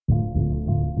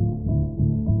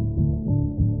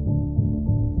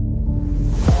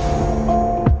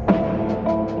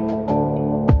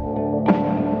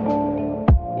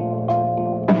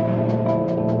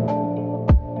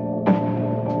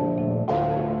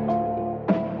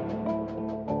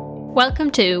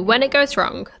Welcome to When It Goes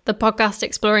Wrong, the podcast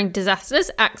exploring disasters,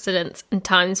 accidents, and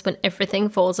times when everything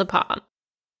falls apart.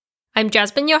 I'm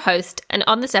Jasmine, your host, and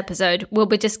on this episode, we'll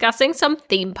be discussing some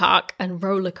theme park and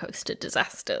roller coaster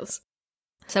disasters.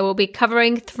 So we'll be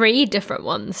covering 3 different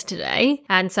ones today,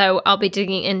 and so I'll be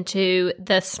digging into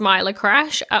the Smiler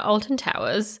crash at Alton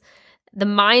Towers, the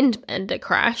Mindbender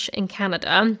crash in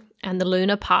Canada, and the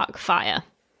Luna Park fire.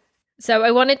 So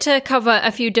I wanted to cover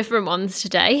a few different ones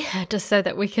today, just so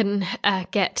that we can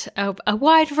get a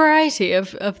wide variety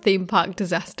of theme park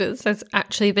disasters. There's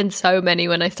actually been so many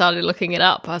when I started looking it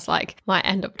up. I was like, might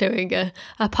end up doing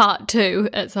a part 2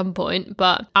 at some point,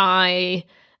 but I'm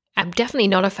definitely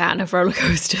not a fan of roller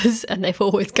coasters, and they've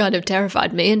always kind of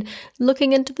terrified me, and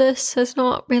looking into this has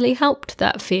not really helped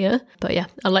that fear. But yeah,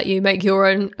 I'll let you make your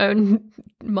own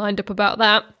mind up about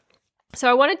that. So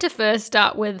I wanted to first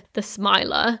start with the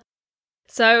Smiler.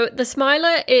 So the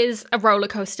Smiler is a roller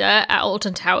coaster at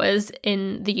Alton Towers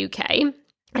in the UK,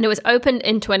 and it was opened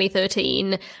in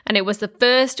 2013, and it was the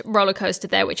first roller coaster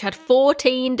there which had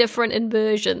 14 different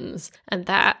inversions, and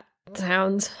that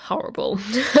sounds horrible.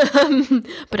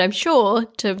 But I'm sure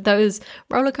to those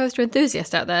roller coaster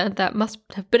enthusiasts out there, that must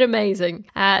have been amazing.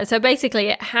 So basically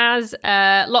it has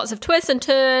lots of twists and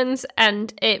turns,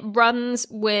 and it runs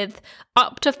with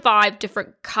up to 5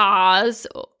 different cars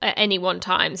at any one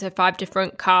time. So 5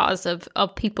 different cars of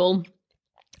people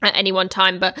at any one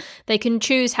time, but they can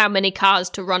choose how many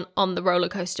cars to run on the roller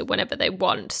coaster whenever they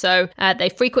want. So they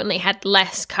frequently had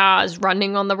less cars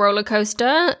running on the roller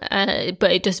coaster,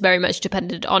 but it just very much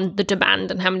depended on the demand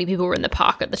and how many people were in the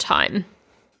park at the time.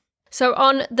 So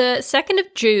on the 2nd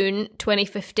of June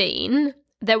 2015,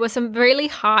 there were some really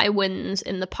high winds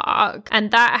in the park,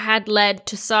 and that had led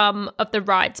to some of the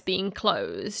rides being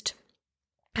closed.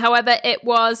 However, it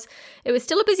was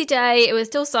still a busy day. It was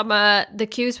still summer. The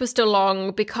queues were still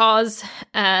long because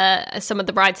some of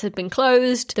the rides had been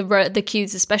closed. The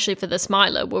queues, especially for the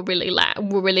Smiler, were really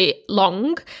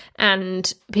long,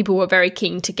 and people were very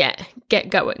keen to get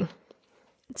going.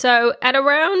 So at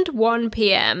around 1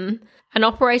 p.m, an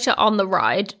operator on the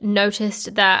ride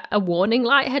noticed that a warning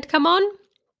light had come on.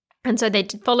 And so they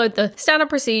followed the standard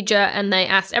procedure, and they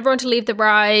asked everyone to leave the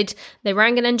ride. They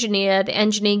rang an engineer. The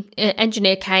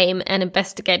engineer came and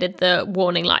investigated the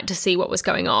warning light to see what was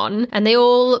going on. And they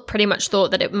all pretty much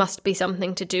thought that it must be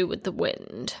something to do with the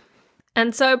wind.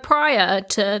 And so prior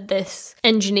to this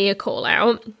engineer call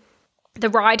out, the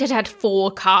ride had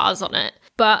 4 cars on it.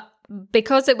 But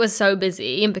because it was so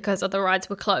busy and because other rides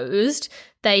were closed,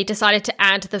 they decided to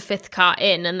add the 5th car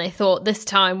in, and they thought this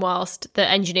time, whilst the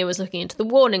engineer was looking into the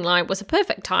warning light, was a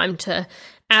perfect time to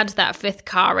add that 5th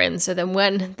car in, so then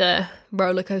when the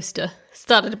roller coaster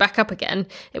started back up again,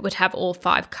 it would have all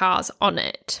 5 cars on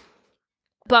it.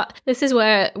 But this is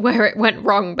where it went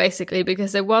wrong, basically,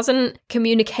 because there wasn't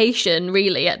communication,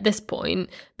 really, at this point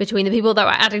between the people that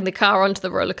were adding the car onto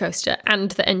the roller coaster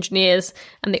and the engineers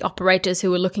and the operators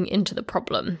who were looking into the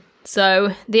problem.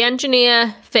 So the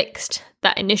engineer fixed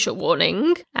that initial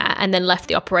warning and then left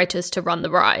the operators to run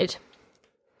the ride.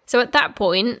 So at that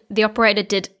point, the operator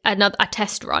did a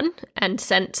test run and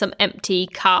sent some empty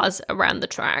cars around the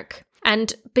track.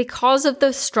 And because of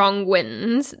the strong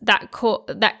winds, that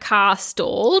car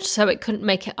stalled, so it couldn't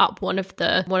make it up one of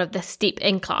the steep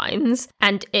inclines,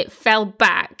 and it fell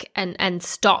back and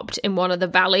stopped in one of the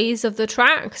valleys of the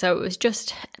track. So it was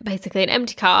just basically an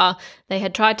empty car. They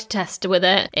had tried to test with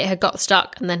it. It had got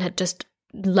stuck and then had just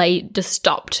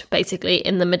stopped basically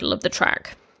in the middle of the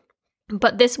track.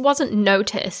 But this wasn't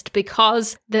noticed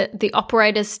because the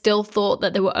operators still thought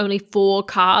that there were only 4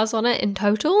 cars on it in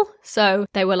total. So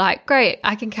they were like, great,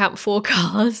 I can count 4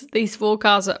 cars. These 4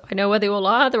 cars, I know where they all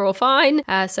are. They're all fine.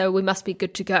 So we must be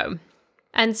good to go.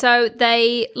 And so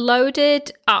they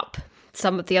loaded up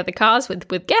some of the other cars with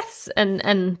guests,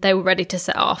 and they were ready to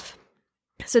set off.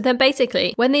 So then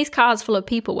basically, when these cars full of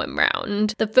people went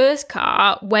round, the first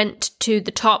car went to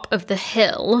the top of the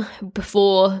hill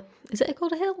before... Is it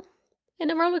called a hill? In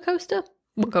a roller coaster?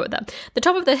 We'll go with that. The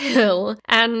top of the hill,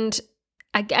 and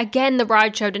again, the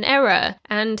ride showed an error,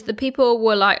 and the people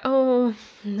were like, oh,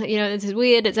 this is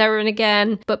weird, it's erroring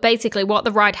again. But basically what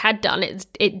the ride had done,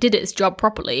 it did its job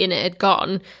properly, and it had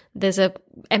gone, there's a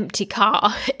empty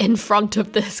car in front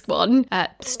of this one.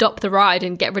 Stop the ride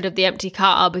and get rid of the empty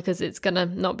car, because it's going to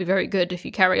not be very good if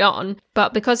you carry on.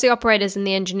 But because the operators and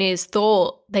the engineers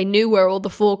thought they knew where all the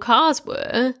 4 cars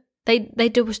were, They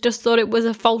just thought it was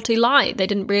a faulty light. They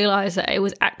didn't realise that it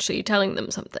was actually telling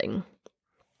them something.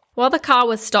 While the car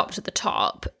was stopped at the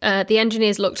top, the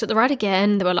engineers looked at the ride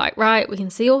again. They were like, right, we can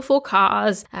see all 4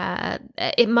 cars.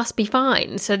 It must be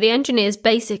fine. So the engineers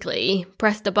basically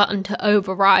pressed a button to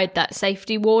override that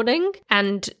safety warning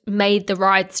and made the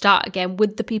ride start again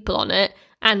with the people on it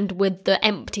and with the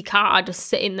empty car just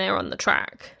sitting there on the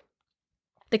track.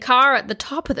 The car at the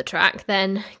top of the track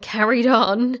then carried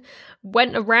on,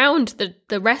 went around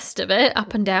the rest of it,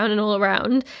 up and down and all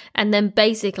around, and then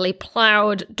basically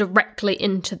ploughed directly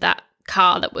into that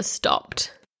car that was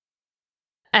stopped.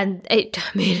 And it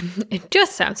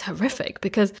just sounds horrific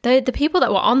because the people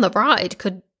that were on the ride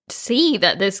could see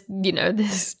that this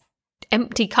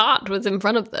empty cart was in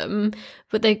front of them,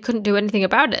 but they couldn't do anything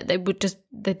about it.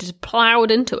 They just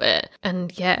ploughed into it.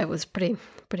 And yeah, it was pretty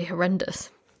horrendous.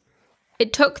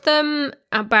 It took them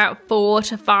about 4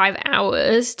 to 5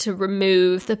 hours to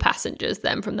remove the passengers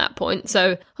then from that point.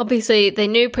 So obviously they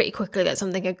knew pretty quickly that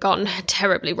something had gone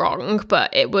terribly wrong, but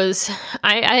it was,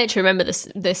 I actually remember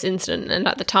this incident, and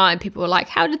at the time people were like,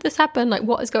 how did this happen? Like,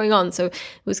 what is going on? So it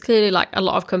was clearly like a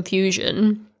lot of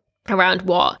confusion around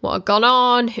what had gone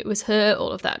on, who was hurt,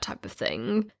 all of that type of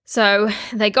thing. So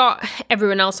they got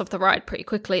everyone else off the ride pretty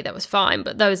quickly. That was fine.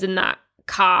 But those in that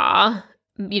car,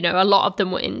 a lot of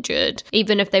them were injured,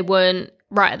 even if they weren't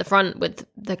right at the front with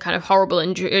the kind of horrible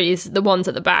injuries. The ones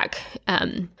at the back,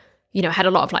 had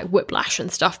a lot of like whiplash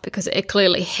and stuff because it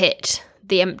clearly hit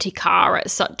the empty car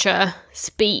at such a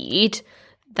speed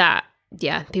that,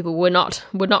 people were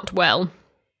not well.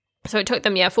 So it took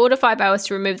them, 4 to 5 hours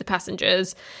to remove the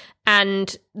passengers,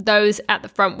 and those at the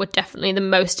front were definitely the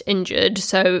most injured.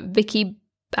 So Vicky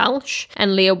Balch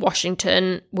and Leah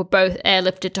Washington were both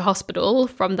airlifted to hospital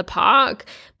from the park,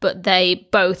 but they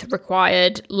both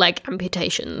required leg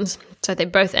amputations. So they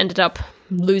both ended up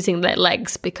losing their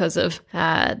legs because of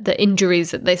the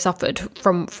injuries that they suffered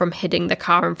from hitting the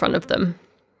car in front of them.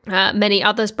 Many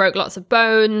others broke lots of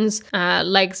bones, other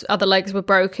legs were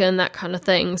broken, that kind of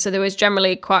thing. So there was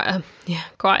generally quite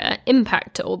an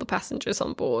impact to all the passengers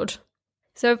on board.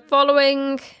 So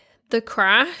following the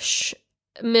crash,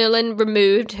 Merlin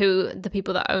removed, the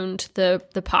people that owned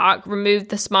the park, removed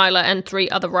the Smiler and 3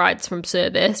 other rides from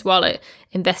service while it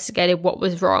investigated what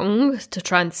was wrong to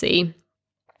try and see.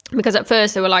 Because at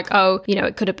first they were like,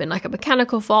 it could have been like a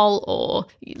mechanical fault or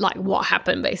like what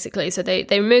happened basically. So they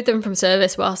removed them from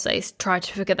service whilst they tried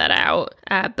to figure that out.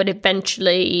 But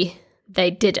eventually they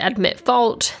did admit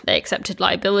fault. They accepted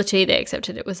liability. They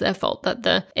accepted it was their fault that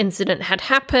the incident had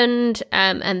happened.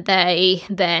 And they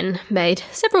then made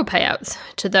several payouts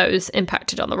to those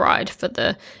impacted on the ride for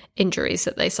the injuries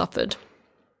that they suffered.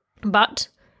 But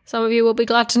some of you will be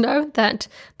glad to know that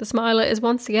the Smiler is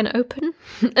once again open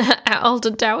at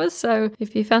Alton Towers. So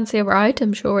if you fancy a ride,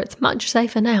 I'm sure it's much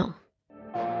safer now.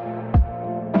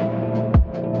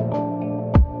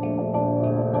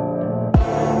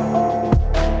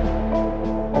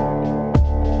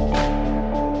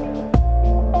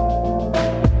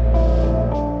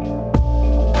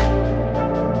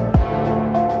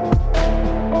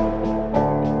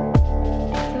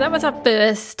 That was our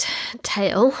first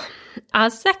tale. Our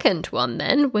second one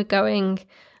then, we're going a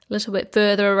little bit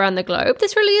further around the globe.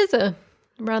 This really is a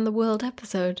around the world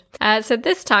episode. So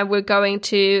this time we're going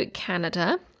to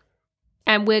Canada,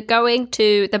 and we're going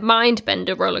to the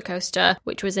Mindbender roller coaster,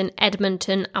 which was in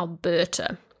Edmonton,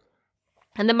 Alberta.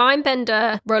 And the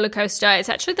Mindbender roller coaster is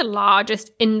actually the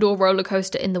largest indoor roller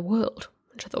coaster in the world,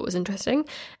 which I thought was interesting.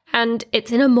 And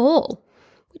it's in a mall,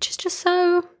 which is just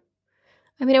so...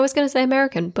 I was going to say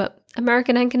American, but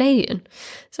American and Canadian.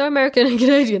 So American and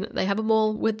Canadian that they have a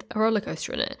mall with a roller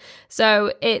coaster in it.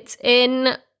 So it's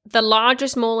in the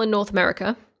largest mall in North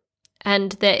America,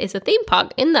 and there is a theme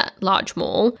park in that large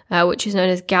mall, which is known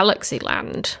as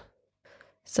Galaxyland.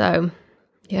 So,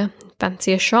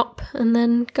 fancy a shop and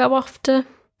then go off to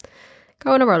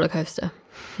go on a roller coaster.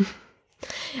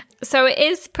 So it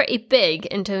is pretty big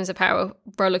in terms of how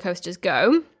roller coasters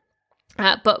go.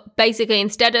 But basically,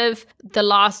 instead of the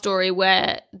last story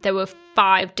where there were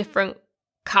 5 different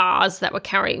cars that were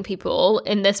carrying people,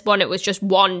 in this one it was just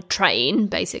one train,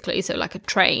 basically, so like a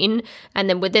train. And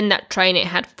then within that train it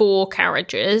had 4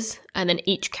 carriages, and then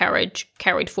each carriage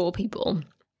carried 4 people.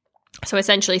 So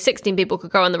essentially 16 people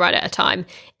could go on the ride at a time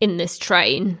in this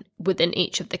train within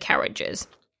each of the carriages.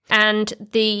 And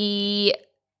the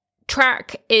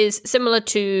track is similar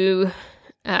to...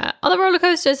 other roller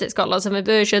coasters. It's got lots of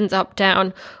inversions, up,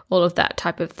 down, all of that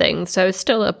type of thing. So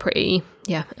still a pretty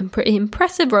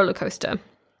impressive roller coaster.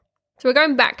 So we're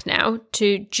going back now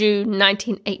to June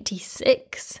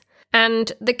 1986.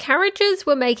 And the carriages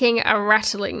were making a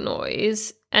rattling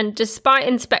noise, and despite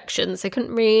inspections, they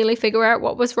couldn't really figure out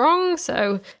what was wrong.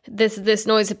 So this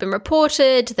noise had been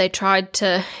reported. They tried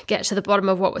to get to the bottom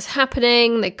of what was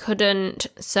happening. They couldn't.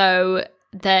 So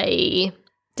they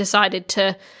decided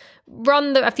to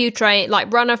run a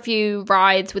few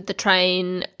rides with the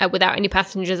train without any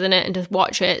passengers in it and just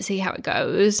watch it, see how it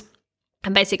goes.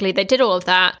 And basically they did all of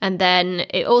that, and then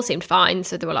it all seemed fine.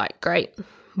 So they were like, great,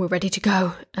 we're ready to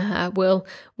go. We'll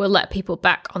let people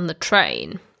back on the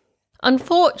train.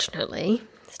 Unfortunately,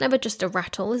 it's never just a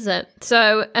rattle, is it?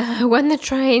 So when the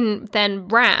train then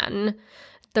ran,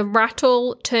 the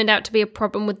rattle turned out to be a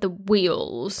problem with the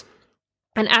wheels.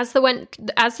 And as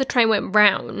the train went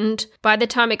round, by the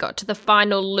time it got to the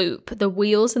final loop, the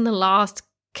wheels in the last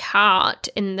cart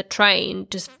in the train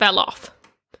just fell off.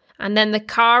 And then the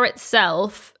car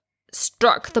itself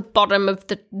struck the bottom of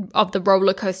the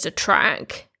roller coaster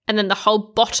track, and then the whole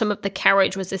bottom of the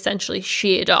carriage was essentially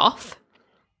sheared off.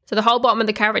 So the whole bottom of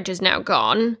the carriage is now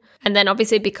gone. And then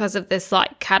obviously because of this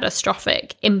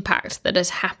catastrophic impact that has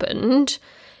happened,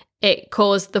 it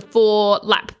caused the 4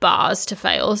 lap bars to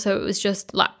fail. So it was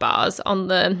just lap bars on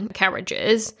the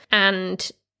carriages.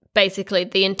 And basically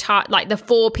the entire, the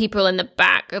 4 people in the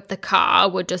back of the car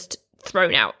were just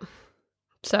thrown out.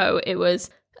 So it was,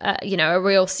 a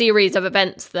real series of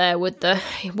events there with the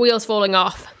wheels falling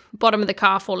off, bottom of the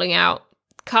car falling out,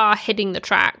 car hitting the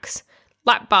tracks,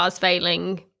 lap bars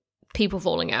failing, people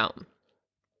falling out.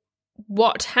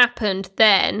 What happened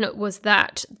then was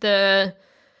that the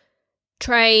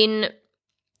train,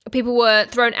 people were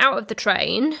thrown out of the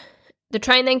train. The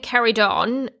train then carried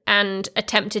on and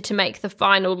attempted to make the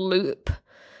final loop,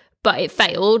 but it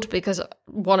failed because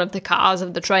one of the cars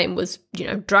of the train was,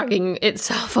 dragging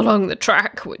itself along the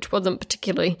track, which wasn't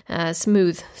particularly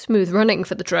smooth running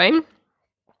for the train.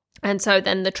 And so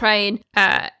then the train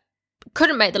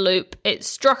couldn't make the loop. It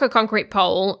struck a concrete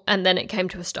pole, and then it came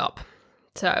to a stop.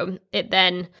 So it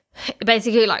then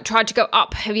basically tried to go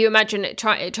up. Have you imagined it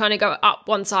trying to go up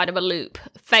one side of a loop,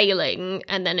 failing,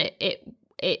 and then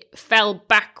it fell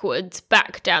backwards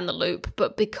back down the loop.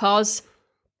 But because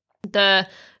the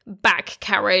back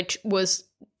carriage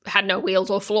had no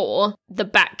wheels or floor, the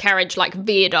back carriage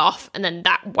veered off, and then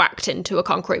that whacked into a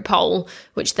concrete pole,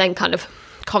 which then kind of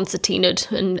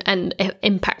concertinaed and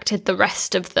impacted the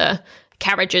rest of the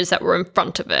carriages that were in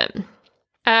front of it.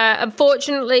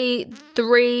 Unfortunately,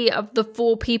 3 of the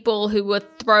 4 people who were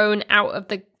thrown out of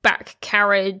the back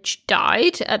carriage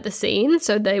died at the scene.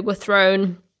 So they were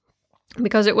thrown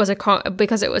because it was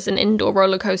an indoor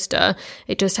roller coaster.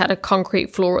 It just had a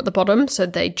concrete floor at the bottom, so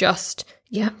they just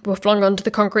were flung onto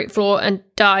the concrete floor and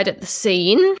died at the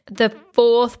scene. The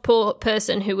 4th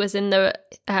person who was in the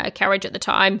carriage at the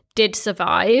time did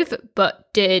survive,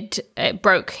 but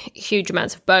broke huge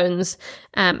amounts of bones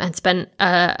and spent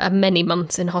many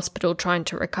months in hospital trying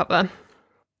to recover.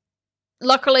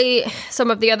 Luckily,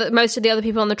 most of the other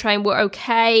people on the train were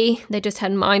okay. They just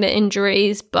had minor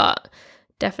injuries, but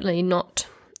definitely not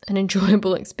an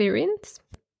enjoyable experience.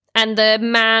 And the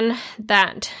man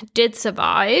that did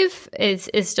survive is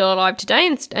still alive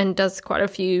today and does quite a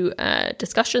few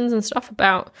discussions and stuff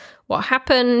about what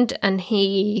happened. And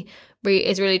he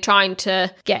is really trying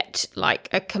to get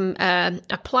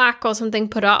a plaque or something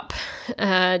put up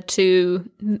to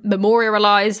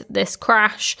memorialize this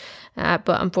crash,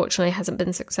 but unfortunately hasn't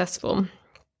been successful.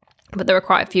 But there were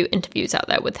quite a few interviews out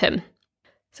there with him.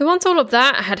 So once all of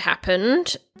that had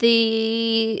happened,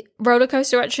 the roller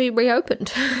coaster actually reopened.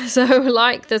 So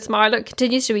the Smiler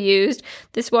continues to be used.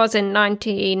 This was in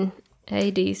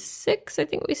 1986, I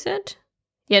think we said.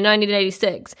 Yeah,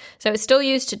 1986. So it's still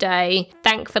used today.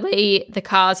 Thankfully, the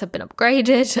cars have been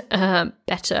upgraded.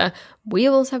 Better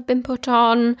wheels have been put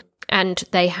on. And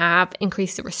they have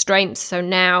increased the restraints. So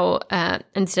now,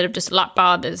 instead of just a lap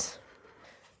bar, there's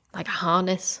a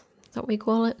harness. Is that what we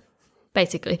call it?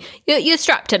 Basically, you're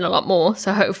strapped in a lot more,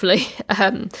 so hopefully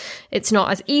it's not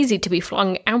as easy to be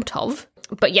flung out of.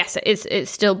 But yes,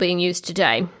 it's still being used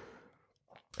today.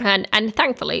 And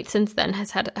thankfully, since then,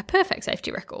 has had a perfect safety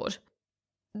record.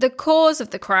 The cause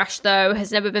of the crash, though,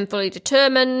 has never been fully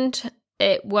determined.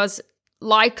 It was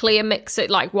likely a mix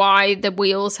of why the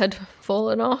wheels had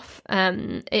fallen off.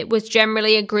 It was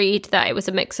generally agreed that it was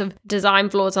a mix of design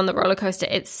flaws on the roller coaster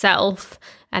itself,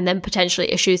 and then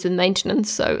potentially issues with maintenance.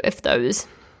 So if those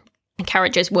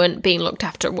carriages weren't being looked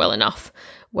after well enough,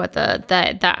 whether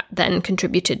that then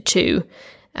contributed to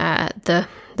the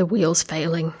wheels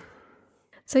failing.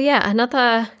 So yeah,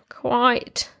 another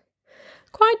quite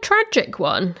tragic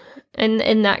one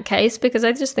in that case, because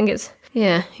I just think it's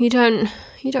you don't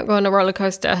go on a roller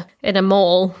coaster in a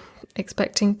mall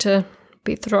expecting to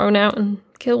be thrown out and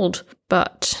killed.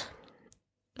 But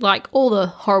like all the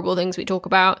horrible things we talk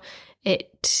about,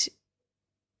 it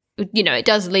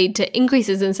does lead to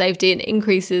increases in safety and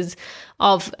increases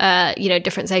of,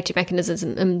 different safety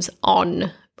mechanisms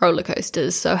on roller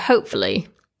coasters. So hopefully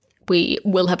we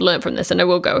will have learned from this, and I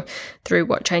will go through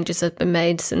what changes have been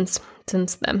made since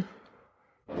then.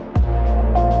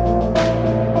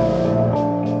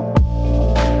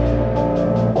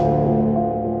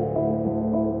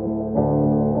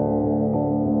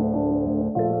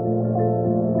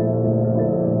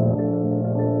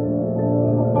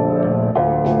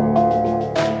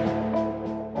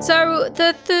 So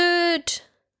the third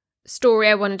story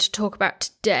I wanted to talk about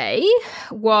today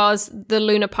was the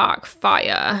Luna Park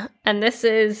fire, and this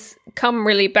has come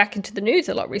really back into the news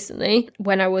a lot recently.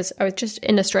 When I was just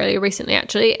in Australia recently,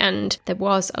 actually, and there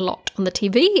was a lot on the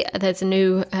TV. There's a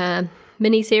new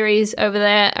mini-series over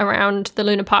there around the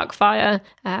Luna Park fire,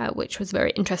 which was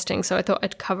very interesting, so I thought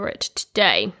I'd cover it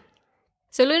today.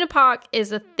 So Luna Park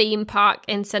is a theme park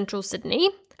in central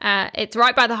Sydney. It's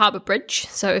right by the Harbour Bridge,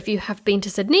 so if you have been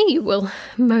to Sydney, you will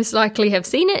most likely have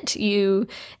seen it.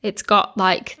 It's got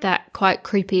like that quite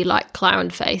creepy like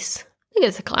clown face. I think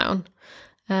it's a clown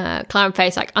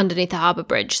face like underneath the Harbour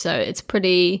Bridge, so it's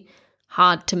pretty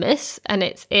hard to miss, and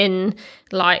it's in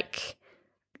like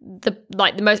the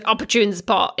most opportune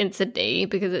spot in Sydney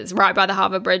because it's right by the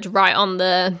Harbour Bridge, right on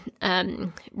the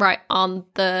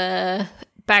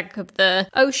back of the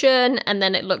ocean, and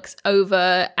then it looks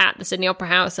over at the Sydney Opera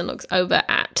House and looks over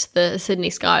at the Sydney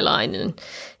skyline, and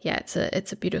yeah,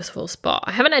 it's a beautiful spot.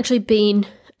 I haven't actually been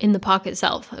in the park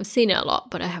itself. I've seen it a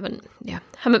lot, but I haven't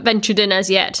ventured in as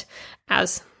yet.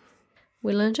 As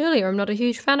we learned earlier, I'm not a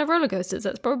huge fan of roller coasters.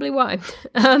 That's probably why.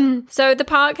 So the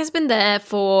park has been there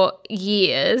for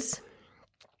years,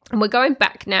 and we're going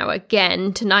back now again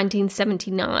to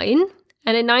 1979.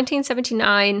 And in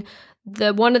 1979,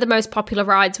 one of the most popular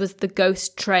rides was the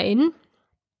Ghost Train.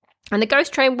 And the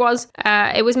Ghost Train was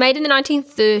made in the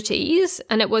 1930s,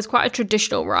 and it was quite a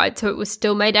traditional ride, so it was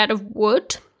still made out of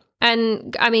wood.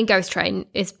 And I mean, Ghost Train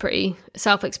is pretty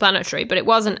self-explanatory, but it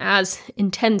wasn't as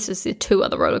intense as the two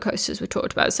other roller coasters we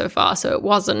talked about so far. So it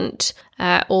wasn't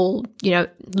all,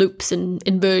 loops and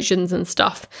inversions and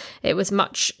stuff. It was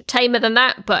much tamer than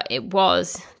that, but it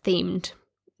was themed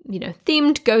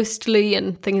ghostly,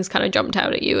 and things kind of jumped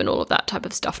out at you and all of that type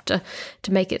of stuff to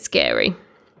make it scary.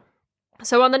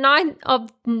 So on the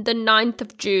 9th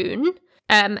of June,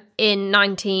 in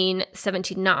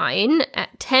 1979,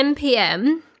 at 10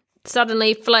 p.m,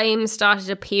 suddenly flames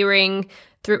started appearing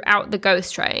throughout the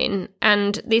Ghost Train,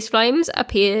 and these flames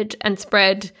appeared and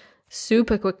spread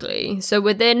super quickly. So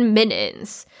within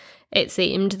minutes, it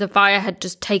seemed, the fire had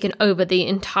just taken over the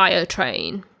entire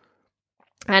train.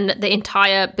 And the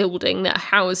entire building that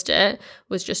housed it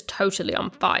was just totally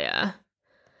on fire.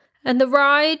 And the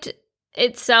ride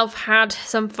itself had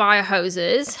some fire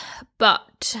hoses,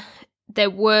 but there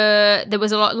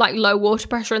was a lot like low water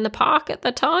pressure in the park at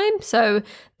the time, so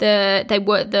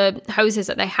the hoses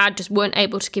that they had just weren't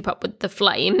able to keep up with the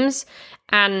flames,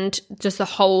 and just the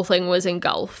whole thing was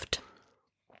engulfed.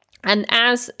 And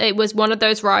as it was one of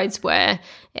those rides where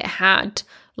it had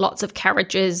lots of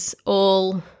carriages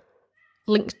all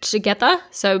linked together,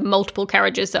 so multiple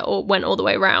carriages that all went all the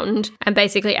way around, and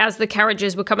basically as the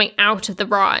carriages were coming out of the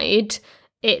ride,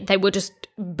 they were just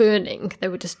burning. They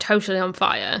were just totally on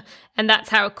fire, and that's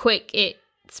how quick it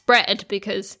spread,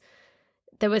 because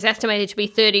there was estimated to be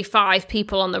 35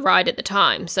 people on the ride at the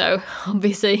time, so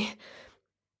obviously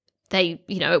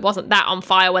it wasn't that on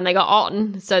fire when they got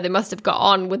on, so they must have got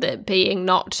on with it being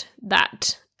not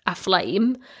that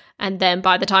aflame. And then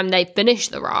by the time they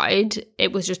finished the ride,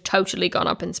 it was just totally gone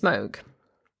up in smoke.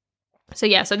 So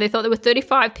they thought there were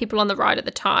 35 people on the ride at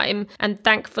the time. And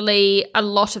thankfully, a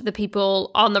lot of the people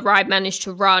on the ride managed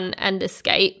to run and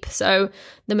escape. So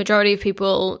the majority of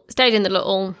people stayed in the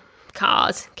little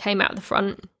cars, came out the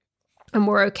front, and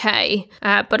were okay.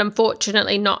 But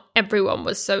unfortunately, not everyone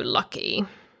was so lucky.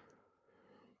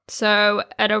 So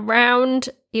at around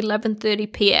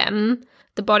 11:30 p.m,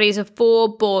 the bodies of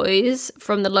 4 boys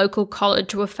from the local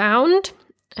college were found.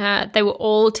 They were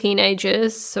all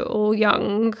teenagers, so all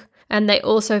young. And they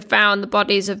also found the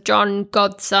bodies of John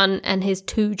Godson and his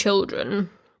 2 children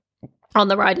on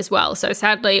the ride as well. So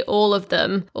sadly, all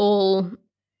 7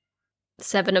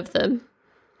 of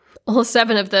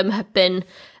them have been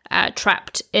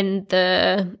trapped in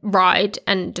the ride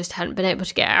and just hadn't been able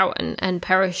to get out and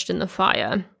perished in the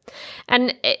fire.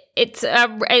 And it's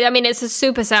a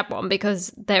super sad one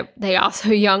because they are so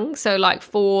young, so like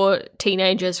 4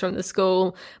 teenagers from the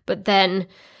school, but then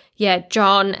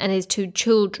John and his 2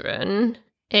 children,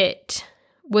 it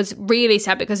was really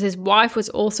sad because his wife was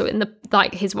also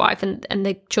his wife and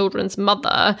the children's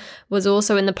mother was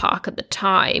also in the park at the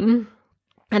time.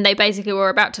 And they basically were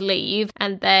about to leave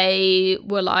and they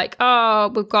were like,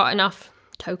 oh, we've got enough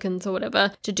tokens or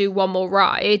whatever to do one more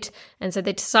ride. And so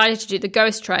they decided to do the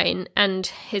ghost train, and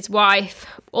his wife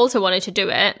also wanted to do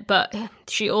it, but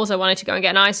she also wanted to go and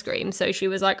get an ice cream. So she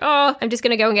was like, oh, I'm just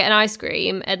going to go and get an ice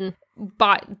cream. And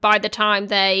by the time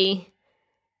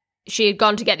she had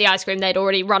gone to get the ice cream, they'd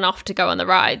already run off to go on the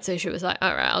ride. So she was like,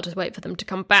 all right, I'll just wait for them to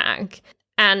come back.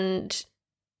 And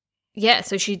yeah,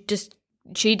 so she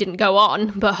didn't go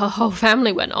on, but her whole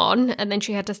family went on. And then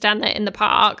she had to stand there in the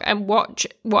park and watch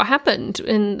what happened.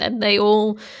 And they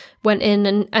all went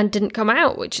in and didn't come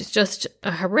out, which is just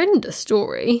a horrendous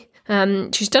story.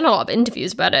 She's done a lot of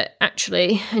interviews about it,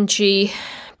 actually. And she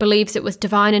believes it was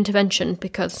divine intervention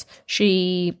because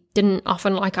she didn't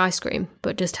often like ice cream,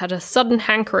 but just had a sudden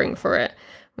hankering for it,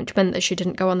 which meant that she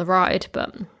didn't go on the ride.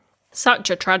 But such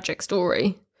a tragic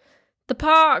story. The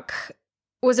park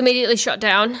was immediately shut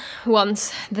down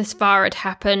once this fire had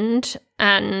happened,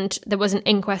 and there was an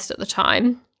inquest at the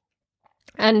time.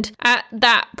 And at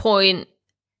that point,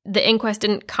 the inquest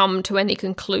didn't come to any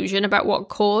conclusion about what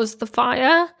caused the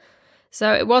fire.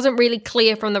 So it wasn't really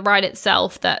clear from the ride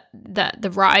itself that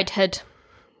the ride had,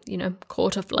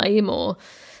 caught a flame or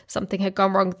something had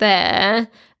gone wrong there.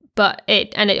 But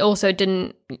it also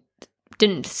didn't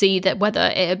see that whether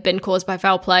it had been caused by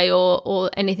foul play or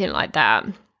anything like that.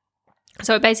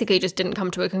 So it basically just didn't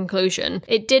come to a conclusion.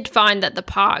 It did find that the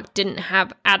park didn't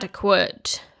have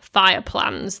adequate fire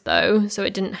plans, though. So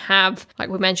it didn't have, like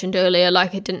we mentioned earlier,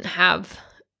 it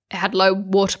had low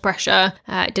water pressure.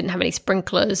 It didn't have any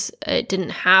sprinklers. It didn't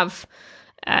have,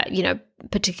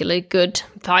 particularly good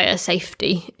fire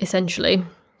safety, essentially,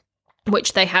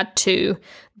 which they had to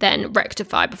then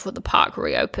rectify before the park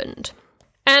reopened.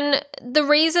 And the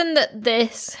reason that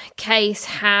this case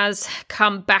has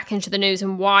come back into the news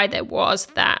and why there was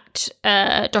that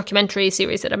documentary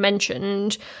series that I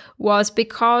mentioned was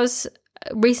because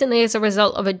recently, as a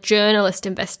result of a journalist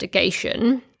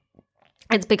investigation,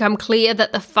 it's become clear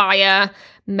that the fire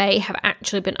may have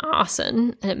actually been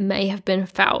arson and it may have been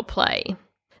foul play.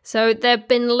 So there have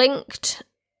been links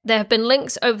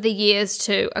over the years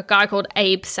to a guy called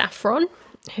Abe Saffron,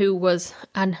 who was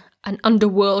an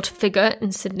underworld figure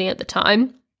in Sydney at the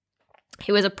time.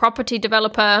 He was a property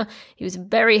developer. He was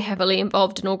very heavily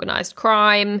involved in organised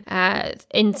crime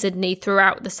in Sydney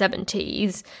throughout the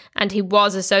 70s, and he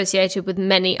was associated with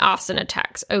many arson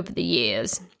attacks over the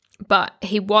years. But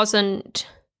he wasn't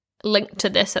linked to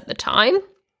this at the time.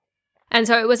 And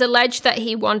so it was alleged that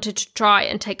he wanted to try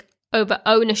and take over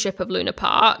ownership of Luna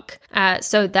Park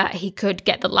so that he could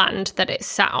get the land that it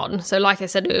sat on. So like I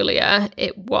said earlier,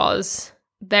 it was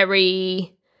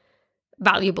very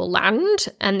valuable land,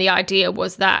 and the idea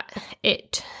was that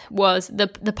it was the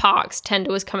park's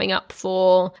tender was coming up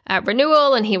for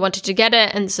renewal, and he wanted to get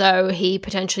it, and so he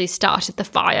potentially started the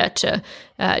fire to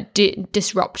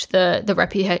disrupt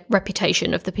the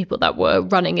reputation of the people that were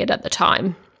running it at the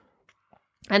time.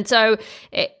 And so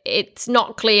it's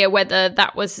not clear whether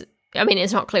that was,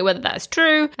 it's not clear whether that's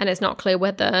true, and it's not clear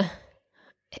whether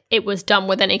it was done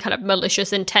with any kind of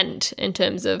malicious intent in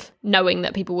terms of knowing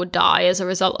that people would die as a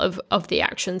result of the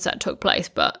actions that took place,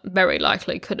 but very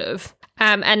likely could have.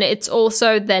 And it's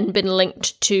also then been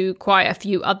linked to quite a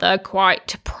few other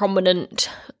quite prominent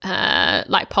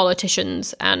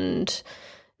politicians and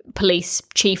police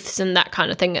chiefs and that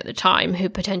kind of thing at the time, who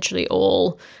potentially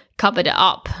all covered it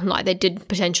up. Like, they did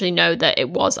potentially know that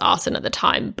it was arson at the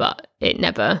time, but it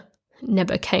never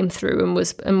came through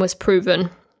and was proven.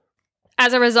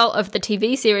 As a result of the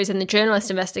TV series and the journalist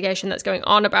investigation that's going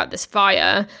on about this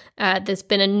fire, there's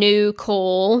been a new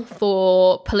call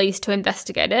for police to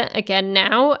investigate it again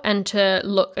now and to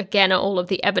look again at all of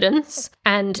the evidence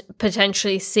and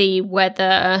potentially see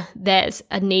whether there's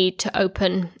a need to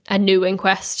open a new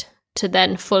inquest to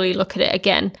then fully look at it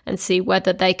again and see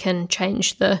whether they can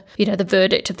change the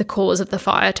verdict of the cause of the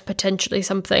fire to potentially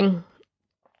something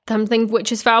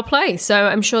which is foul play. So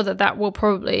I'm sure that will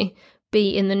probably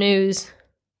be in the news,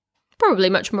 probably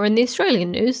much more in the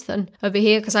Australian news than over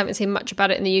here, because I haven't seen much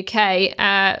about it in the UK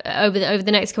over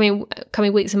the next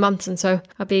coming weeks and months, and so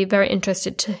I'll be very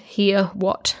interested to hear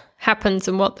what happens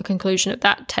and what the conclusion of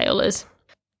that tale is.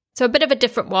 So a bit of a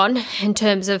different one in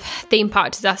terms of theme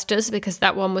park disasters, because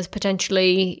that one was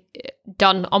potentially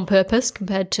done on purpose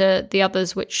compared to the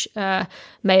others, which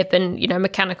may have been,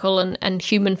 mechanical and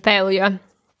human failure.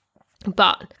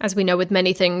 But as we know with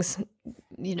many things,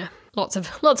 lots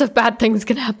of bad things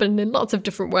can happen in lots of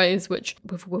different ways, which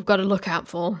we've got to look out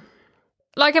for.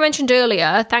 like I mentioned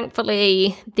earlier,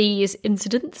 thankfully, these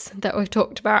incidents that we've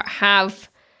talked about have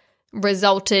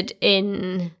resulted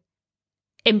in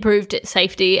improved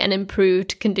safety and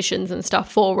improved conditions and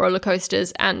stuff for roller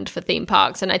coasters and for theme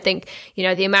parks. And I think,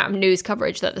 the amount of news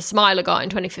coverage that the Smiler got in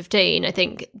 2015, I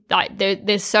think like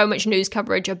there's so much news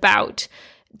coverage about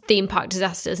theme park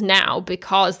disasters now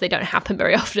because they don't happen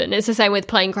very often. It's the same with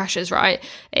plane crashes, right?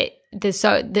 There's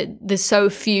so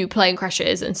few plane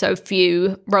crashes and so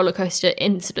few roller coaster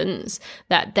incidents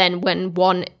that then when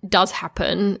one does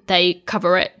happen, they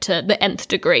cover it to the nth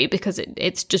degree because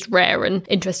it's just rare and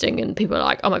interesting, and people are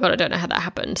like, oh my god, I don't know how that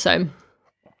happened. So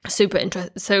super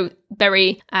interesting. So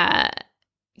very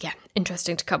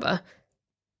interesting to cover.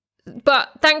 But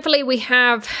thankfully we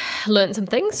have learned some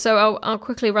things, so I'll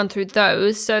quickly run through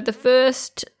those. So the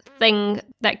first thing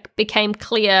that became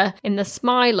clear in the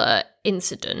Smiler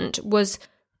incident was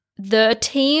the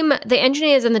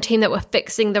engineers and the team that were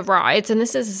fixing the rides, and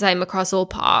this is the same across all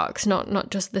parks, not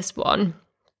just this one,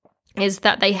 is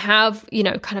that they have,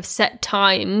 kind of set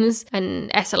times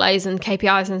and SLAs and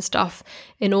KPIs and stuff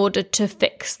in order to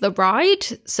fix the ride.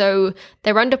 So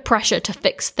they're under pressure to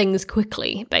fix things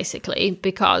quickly, basically,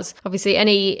 because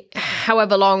obviously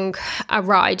however long a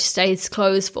ride stays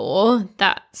closed for,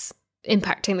 that's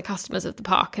impacting the customers of the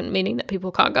park and meaning that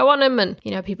people can't go on them and,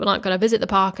 people aren't going to visit the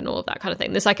park and all of that kind of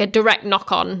thing. There's like a direct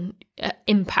knock-on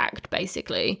impact,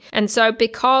 basically. And so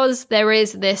because there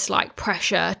is this like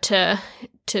pressure to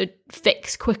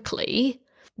fix quickly,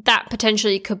 that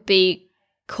potentially could be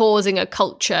causing a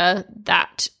culture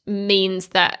that means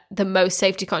that the most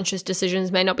safety conscious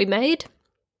decisions may not be made.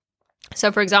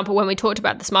 So for example, when we talked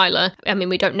about the Smiler, I mean,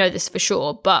 we don't know this for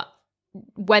sure, but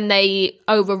when they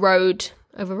overrode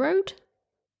the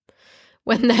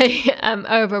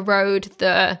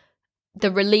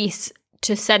release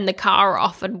to send the car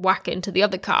off and whack into the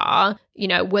other car,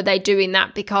 were they doing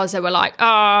that because they were like,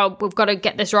 oh, we've got to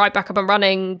get this ride back up and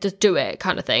running, just do it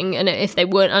kind of thing? And if they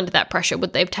weren't under that pressure,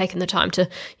 would they have taken the time to,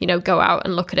 go out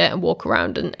and look at it and walk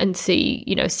around and see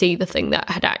the thing that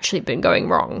had actually been going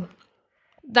wrong?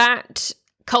 That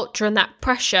culture and that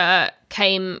pressure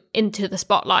came into the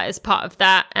spotlight as part of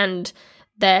that, and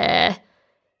there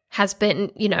has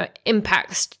been,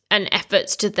 impacts and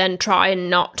efforts to then try and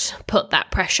not put that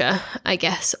pressure, I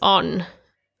guess, on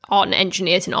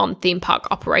engineers and on theme park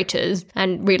operators,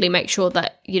 and really make sure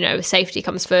that, safety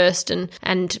comes first,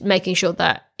 and making sure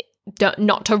that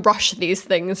not to rush these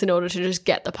things in order to just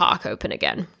get the park open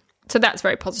again. So that's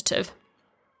very positive.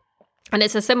 And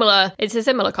it's a similar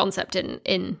concept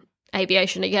in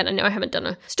aviation. Again, I know I haven't done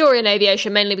a story on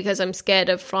aviation, mainly because I'm scared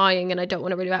of flying and I don't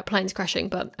want to read about planes crashing,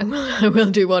 but I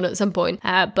will do one at some point.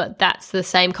 But that's the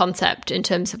same concept in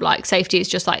terms of like safety is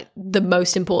just like the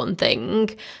most important thing.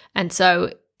 And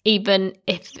so even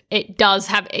if it does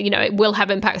have, it will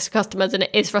have impacts to customers, and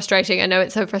it is frustrating. I know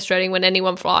it's so frustrating when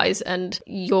anyone flies and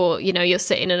you're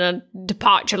sitting in a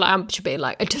departure lounge being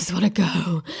like, I just want to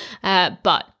go.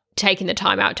 But taking the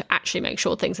time out to actually make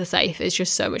sure things are safe is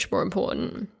just so much more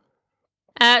important.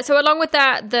 So along with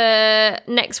that, the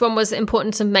next one was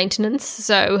importance of maintenance.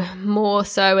 So more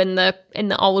so in the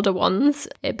older ones,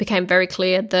 it became very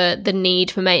clear the need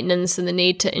for maintenance and the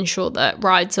need to ensure that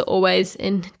rides are always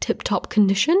in tip-top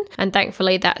condition. And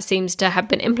thankfully, that seems to have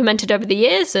been implemented over the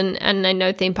years. And I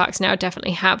know theme parks now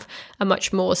definitely have a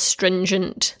much more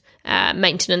stringent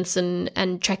maintenance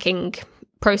and checking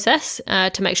process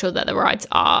to make sure that the rides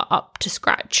are up to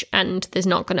scratch and there's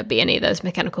not going to be any of those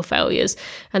mechanical failures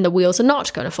and the wheels are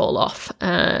not going to fall off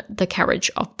the carriage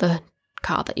of the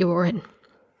car that you were in.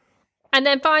 And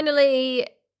then finally,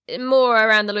 more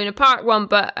around the Luna Park one,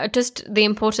 but just the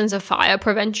importance of fire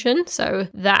prevention. So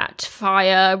that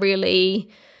fire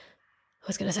really, I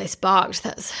was going to say sparked,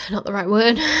 that's not the right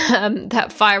word.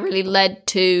 That fire really led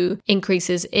to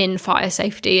increases in fire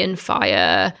safety and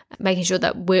fire, making sure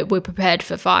that we're prepared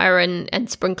for fire and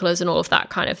sprinklers and all of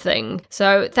that kind of thing.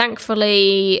 So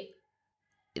thankfully,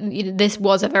 this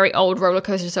was a very old roller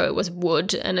coaster, so it was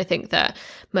wood. And I think that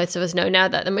most of us know now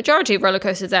that the majority of roller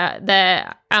coasters out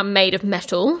there are made of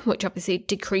metal, which obviously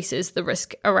decreases the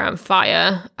risk around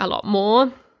fire a lot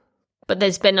more. But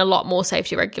there's been a lot more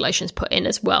safety regulations put in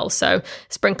as well. So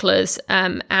sprinklers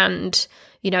and,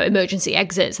 emergency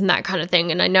exits and that kind of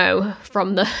thing. And I know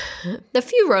from the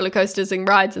few roller coasters and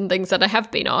rides and things that I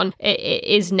have been on, it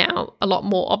is now a lot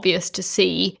more obvious to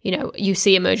see, you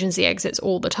see emergency exits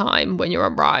all the time when you're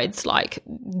on rides, like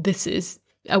this is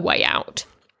a way out.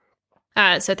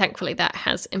 So thankfully that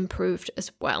has improved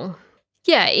as well.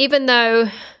 Yeah, even though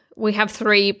we have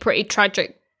 3 pretty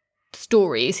tragic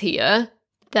stories here,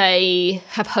 they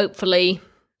have hopefully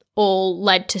all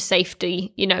led to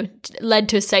safety, led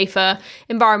to safer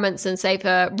environments and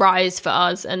safer rides for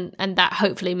us. And that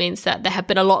hopefully means that there have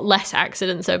been a lot less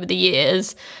accidents over the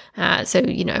years. So,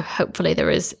 hopefully there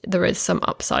is some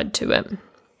upside to it.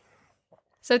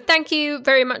 So thank you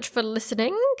very much for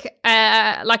listening.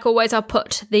 Like always, I'll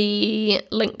put the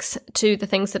links to the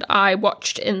things that I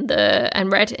watched and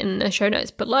read in the show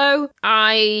notes below.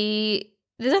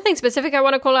 There's nothing specific I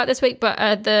want to call out this week,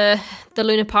 but the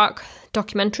Luna Park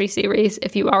documentary series,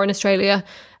 if you are in Australia,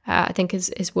 I think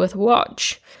is worth a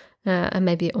watch. And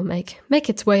maybe it will make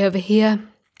its way over here.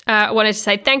 I wanted to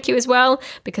say thank you as well,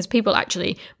 because people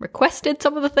actually requested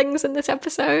some of the things in this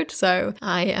episode. So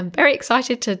I am very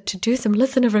excited to do some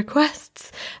listener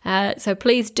requests. So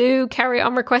please do carry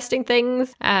on requesting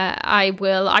things. I've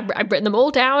written them all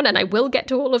down and I will get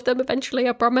to all of them eventually,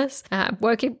 I promise.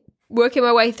 Working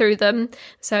my way through them.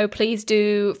 So please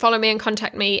do follow me and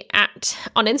contact me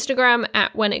on Instagram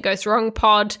at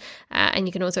whenitgoeswrongpod. And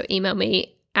you can also email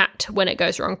me at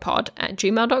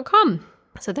whenitgoeswrongpod@gmail.com.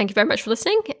 So thank you very much for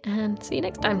listening and see you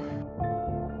next time.